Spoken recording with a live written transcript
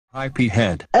Hi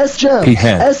P-head. S-gems.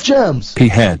 P-head. S-gems.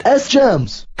 P-head.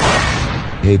 S-gems.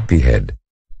 Hey P-head.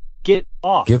 Get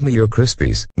off. Give me your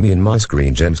Crispies. Me and my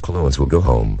Screen Gems clones will go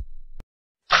home.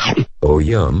 Oh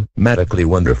yum, magically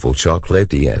wonderful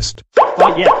chocolate est.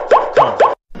 Oh yeah. Come.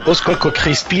 Oscoco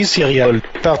crispy cereal.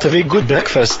 Part of a good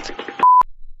breakfast.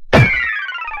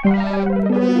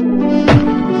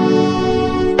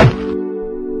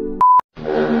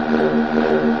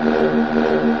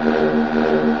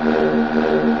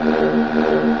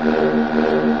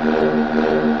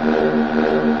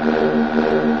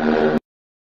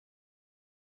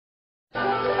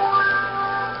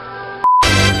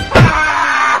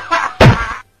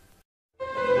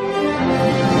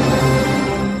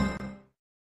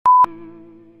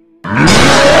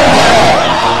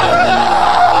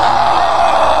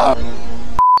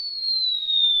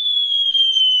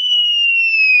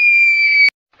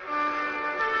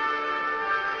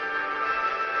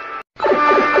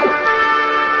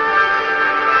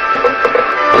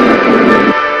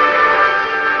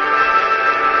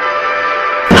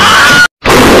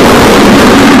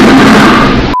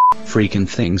 Freaking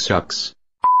thing sucks.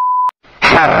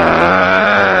 Hey,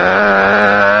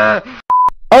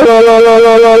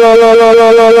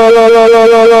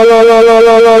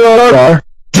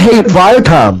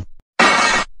 Viacom!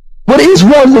 What is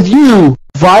wrong with you,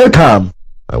 Viacom?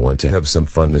 I want to have some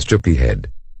fun, Mr. P-head.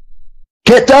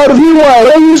 Get out of here while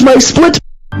I use my split!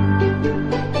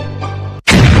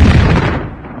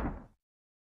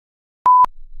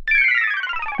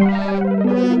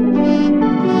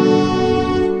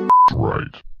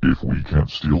 Right. If we can't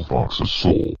steal Fox's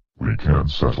soul, we can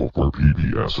settle for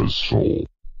PBS's soul.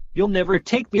 You'll never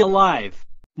take me alive.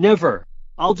 Never.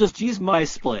 I'll just use my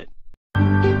split.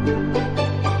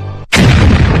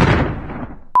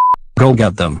 Go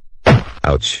get them.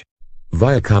 Ouch.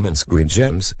 Viacom and Screen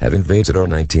Gems have invaded our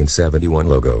 1971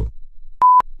 logo.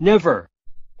 Never.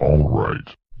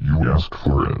 Alright, you asked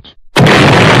for it.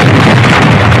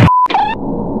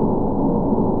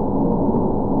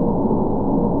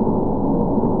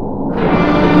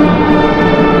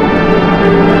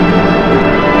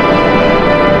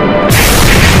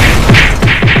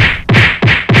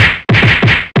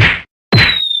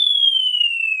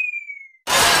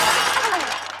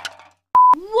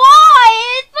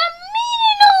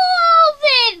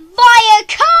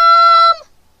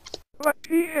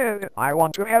 I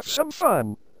want to have some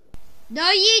fun.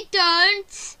 No, you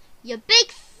don't. Your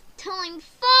big time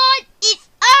fun is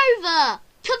over.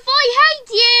 Cause I hate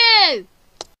you.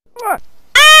 What?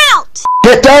 Out!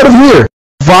 Get out of here,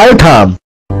 Viacom!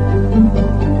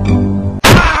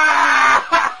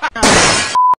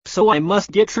 So I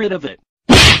must get rid of it.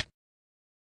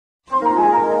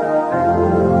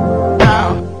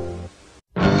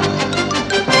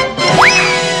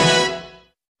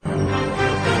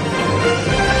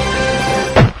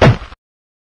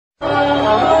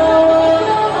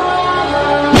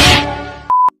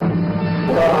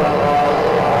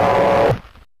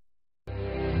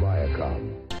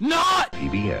 Not!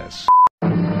 PBS.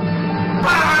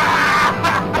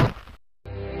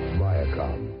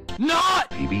 Viacom.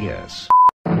 Not! PBS.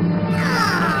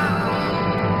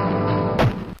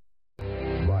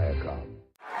 Viacom.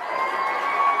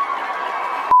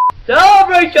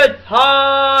 Celebration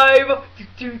time!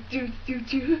 Do do do do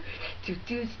do do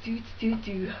do do do do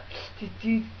do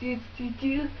do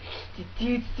do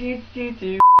do do do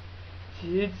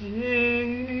do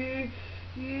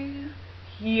do.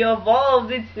 He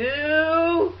evolved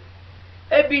into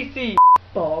NBC.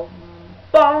 Bum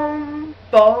bum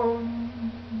bum.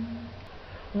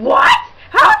 What?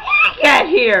 How did he get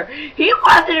here? He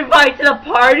wasn't invited to the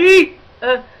party.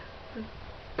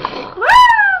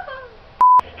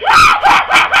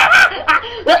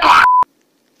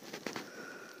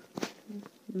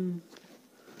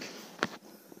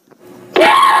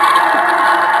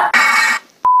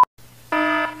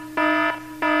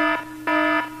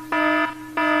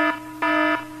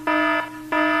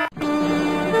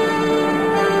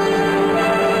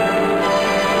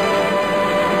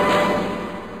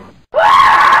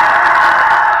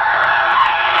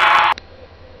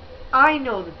 I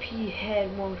know the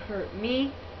P-head won't hurt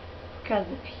me, because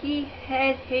the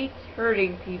P-head hates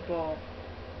hurting people.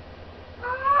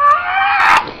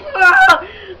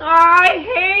 I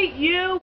hate you!